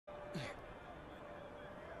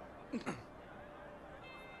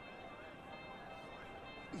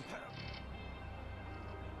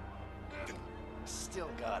Still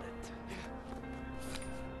got it.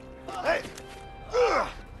 Hey!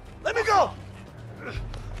 Let me go!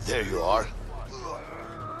 There you are.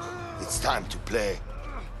 It's time to play.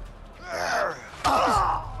 What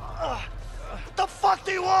the fuck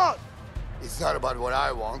do you want? It's not about what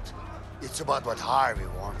I want. It's about what Harvey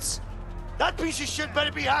wants. That piece of shit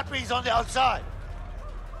better be happy he's on the outside.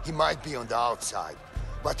 He might be on the outside,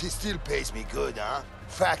 but he still pays me good, huh?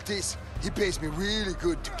 Fact is, he pays me really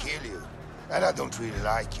good to kill you. And I don't really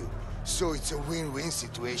like you. So it's a win-win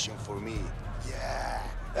situation for me. Yeah.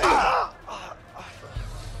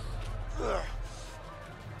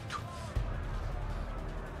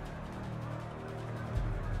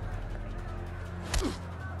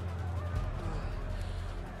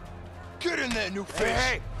 Get in there, new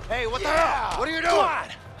fish! Hey, what the hell? What are you doing? Come on!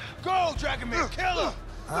 Go, Dragonman, kill him!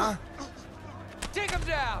 Huh? Take him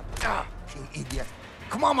down! You idiot.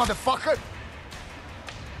 Come on, motherfucker!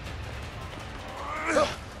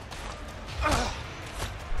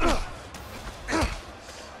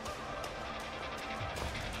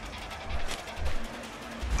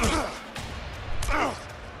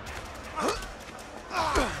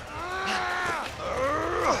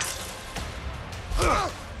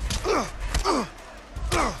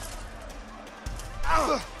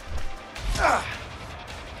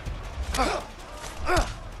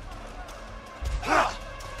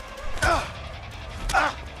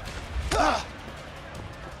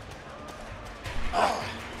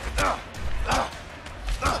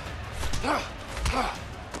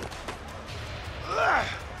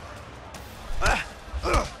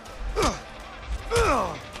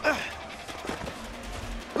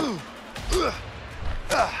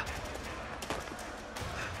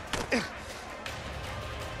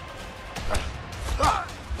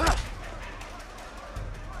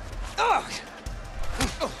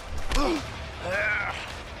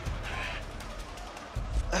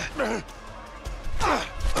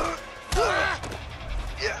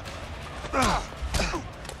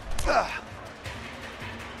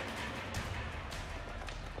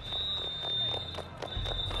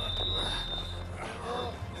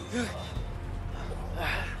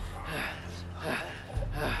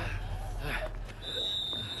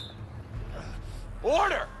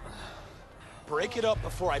 Order! Break it up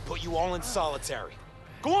before I put you all in solitary.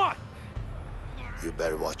 Go on! You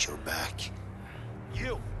better watch your back.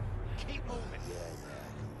 You! Keep moving! Yeah.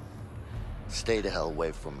 Stay the hell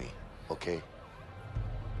away from me, okay?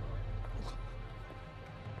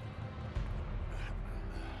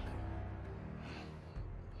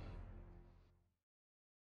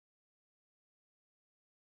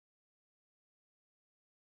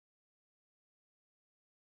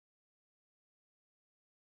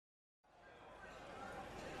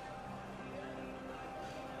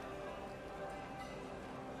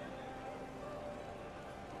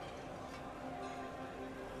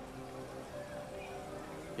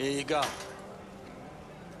 Here you go.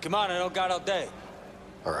 Come on, I don't got all day.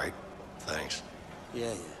 All right, thanks.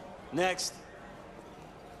 Yeah. Next.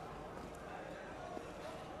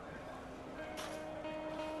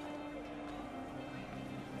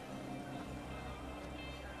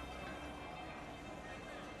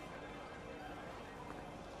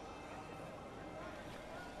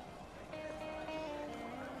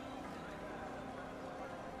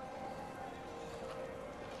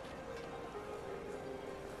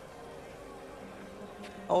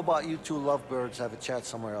 How about you two lovebirds have a chat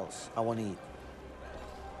somewhere else? I want to eat.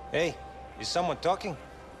 Hey, is someone talking?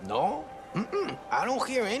 No? I don't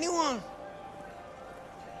hear anyone.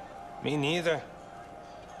 Me neither.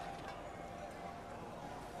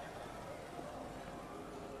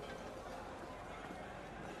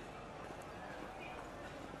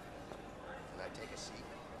 Can I take a seat?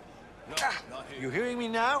 No, not here. You hearing me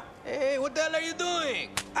now? Hey, what the hell are you doing?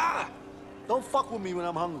 Don't fuck with me when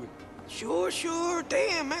I'm hungry. Sure.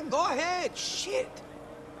 Damn, man, go ahead. Shit.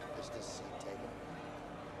 Is this seat taken?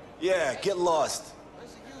 Yeah, get lost.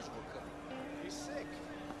 Where's the usual cook? He's sick.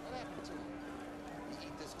 What happened to him? You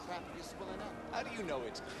eat this crap you're spilling out? How do you know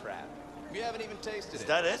it's crap? We haven't even tasted it. Is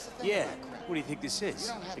that it? Yeah. What do you think this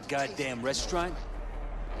is? A goddamn restaurant?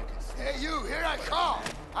 Hey, you, here I come!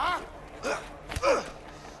 Huh?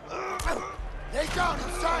 Lay down,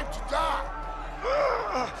 it's time to die!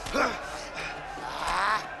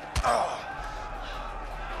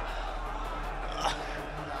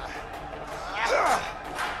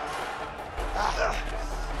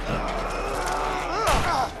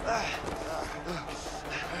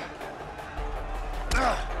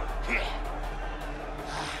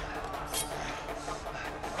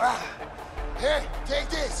 Here, take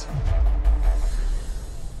this.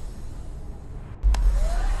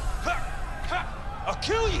 I'll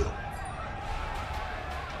kill you!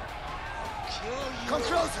 I'll kill you! Come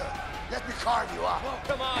closer. Let me carve you up.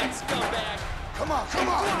 Come on, scumbag! Come on, come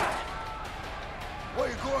on. Where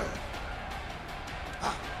you going?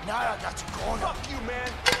 Now I got you cornered. Fuck you, man!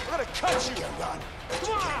 I'm gonna cut You you! can run, but you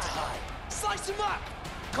Come on! can't hide. Slice him up!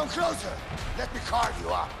 Come closer. Let me carve you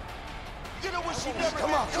up. You're gonna wish you never Come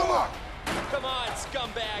had on, come on. Come on,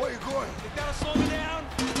 scumbag! Where you going? You gotta slow me down!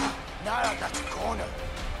 Now I got you cornered.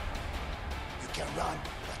 You can run,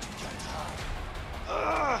 but you can't hide.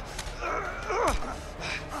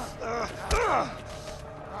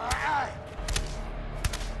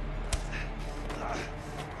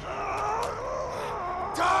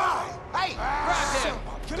 Die! Hey, grab him!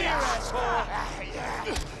 Come here, asshole!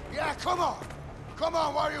 Yeah, come on. Come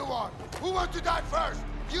on, what do you want? Who wants to die first?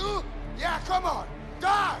 You? Yeah, come on.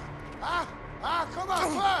 Die! Huh? Come on,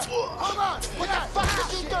 first! Come on! What the fuck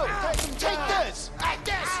did you do? Take this! Like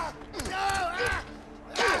this!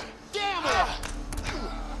 Damn it!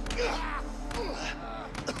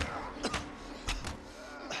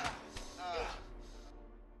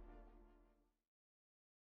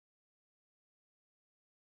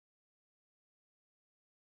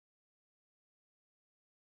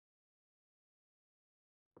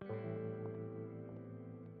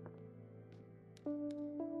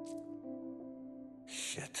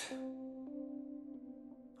 Shit.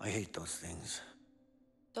 I hate those things.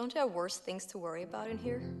 Don't you have worse things to worry about in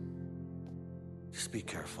here? Just be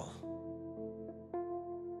careful.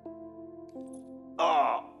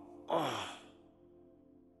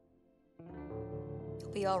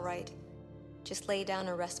 You'll be all right. Just lay down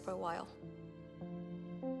and rest for a while.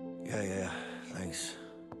 Yeah, thanks.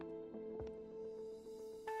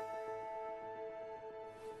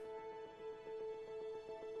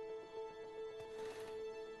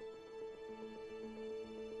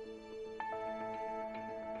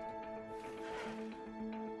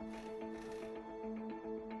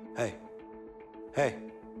 Hey.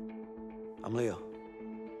 I'm Leo.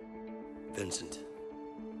 Vincent,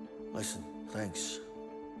 Listen, thanks.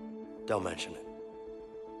 don't mention it.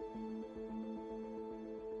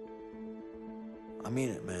 I mean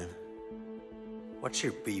it, man. What's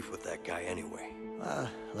your beef with that guy anyway?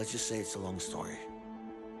 Let's just say it's a long story.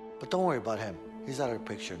 But don't worry about him. He's out of the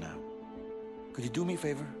picture now. Could you do me a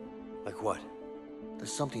favor? Like what?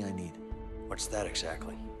 There's something I need. What's that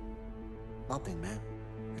exactly? Nothing, man.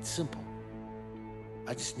 It's simple.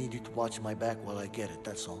 I just need you to watch my back while I get it,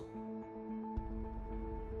 that's all.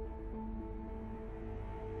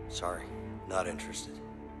 Sorry, not interested.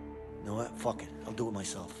 You know what? Fuck it. I'll do it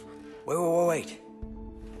myself. Wait.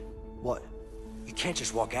 What? You can't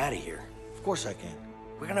just walk out of here. Of course I can.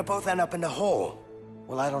 We're gonna both end up in the hole.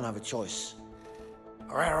 Well, I don't have a choice.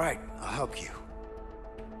 All right, I'll help you.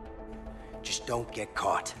 Just don't get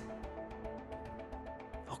caught.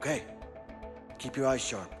 Okay. Keep your eyes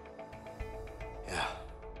sharp. Yeah.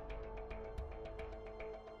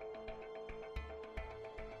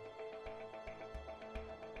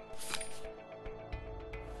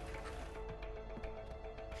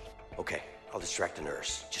 Okay, I'll distract the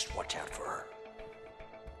nurse. Just watch out for her.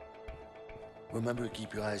 Remember to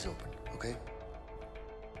keep your eyes open, okay?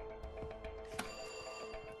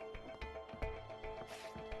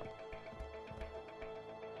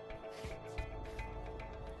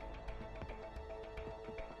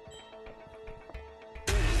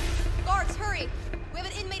 Guards, hurry! We have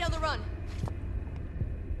an inmate on the run.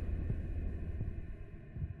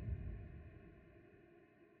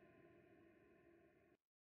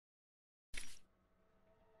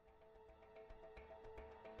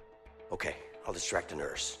 Okay, I'll distract the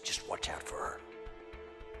nurse. Just watch out for her.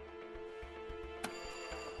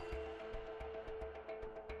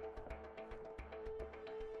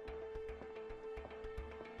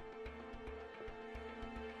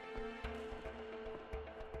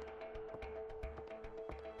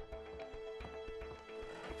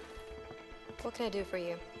 What can I do for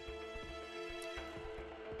you? I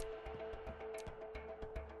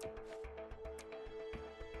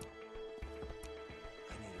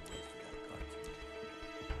need a way for that guard to leave.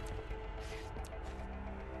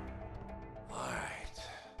 All right,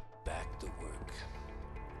 back to work.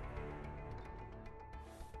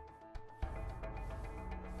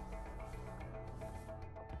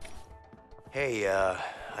 Hey,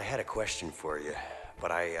 I had a question for you,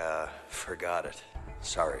 but I, forgot it.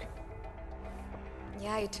 Sorry.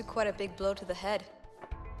 Yeah, you took quite a big blow to the head.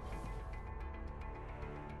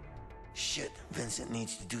 Shit, Vincent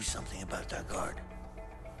needs to do something about that guard.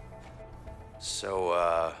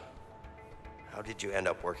 So, How did you end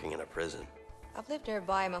up working in a prison? I've lived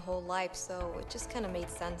nearby my whole life, so it just kind of made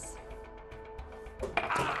sense.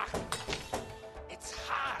 Ah! It's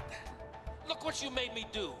hot! Look what you made me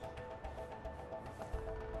do!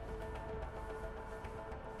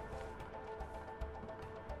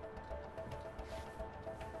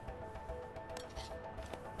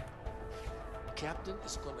 Captain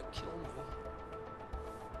is gonna kill me.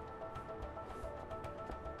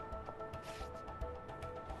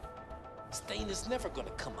 Stain is never gonna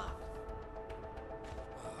come out.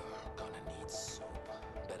 Gonna need soap.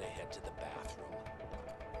 Better head to the bathroom.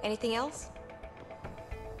 Anything else?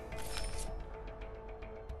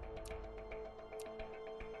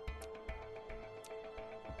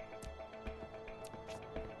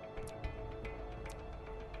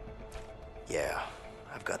 Yeah,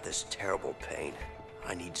 I've got this terrible pain.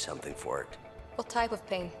 I need something for it. What type of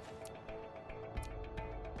pain?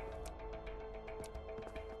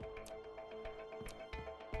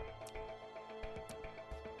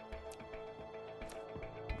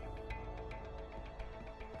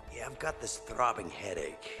 Yeah, I've got this throbbing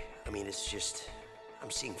headache. I mean, it's just...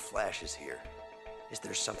 I'm seeing flashes here. Is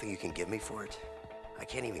there something you can give me for it? I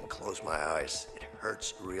can't even close my eyes. It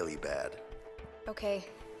hurts really bad. Okay,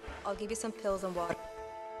 I'll give you some pills and water.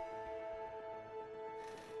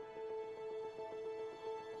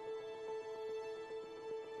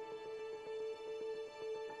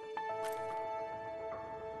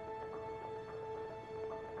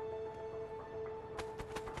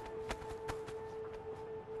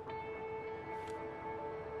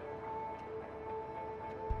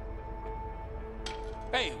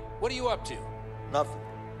 Hey, what are you up to? Nothing.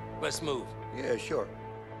 Let's move. Yeah, sure.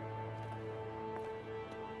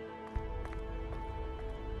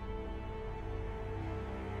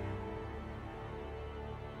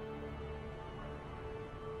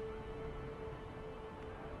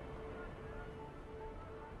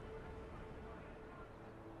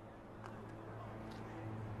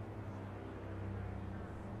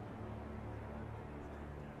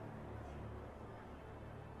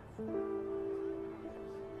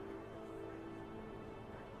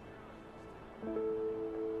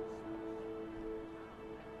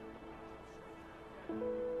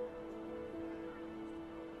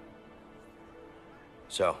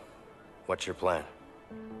 So, what's your plan?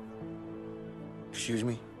 Excuse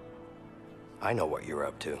me? I know what you're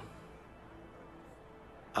up to.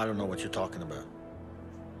 I don't know what you're talking about.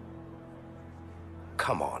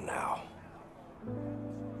 Come on now.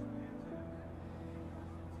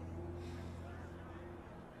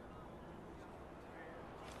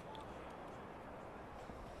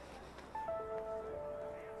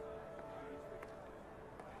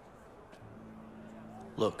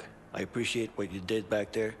 Look, I appreciate what you did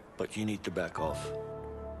back there, but you need to back off.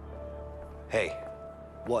 Hey,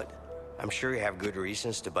 What? I'm sure you have good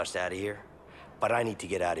reasons to bust out of here, but I need to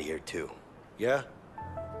get out of here too. Yeah?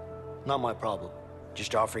 Not my problem.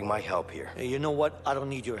 Just offering my help here. Hey, you know what? I don't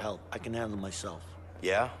need your help. I can handle myself.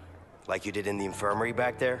 Yeah? Like you did in the infirmary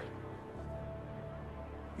back there?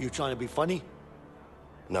 You trying to be funny?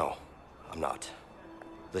 No, I'm not.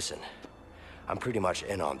 Listen, I'm pretty much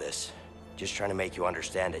in on this. Just trying to make you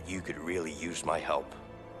understand that you could really use my help.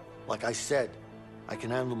 Like I said, I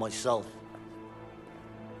can handle myself.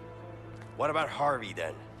 What about Harvey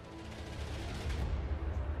then?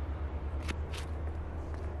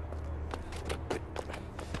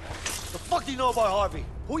 The fuck do you know about Harvey?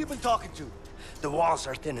 Who you been talking to? The walls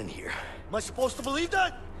are thin in here. Am I supposed to believe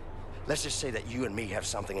that? Let's just say that you and me have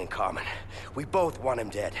something in common. We both want him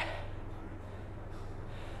dead.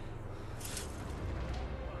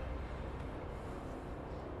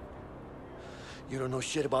 You don't know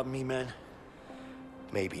shit about me, man.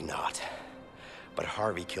 Maybe not. But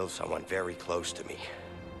Harvey killed someone very close to me.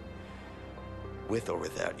 With or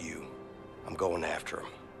without you, I'm going after him.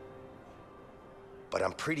 But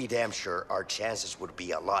I'm pretty damn sure our chances would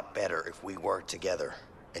be a lot better if we worked together.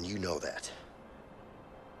 And you know that.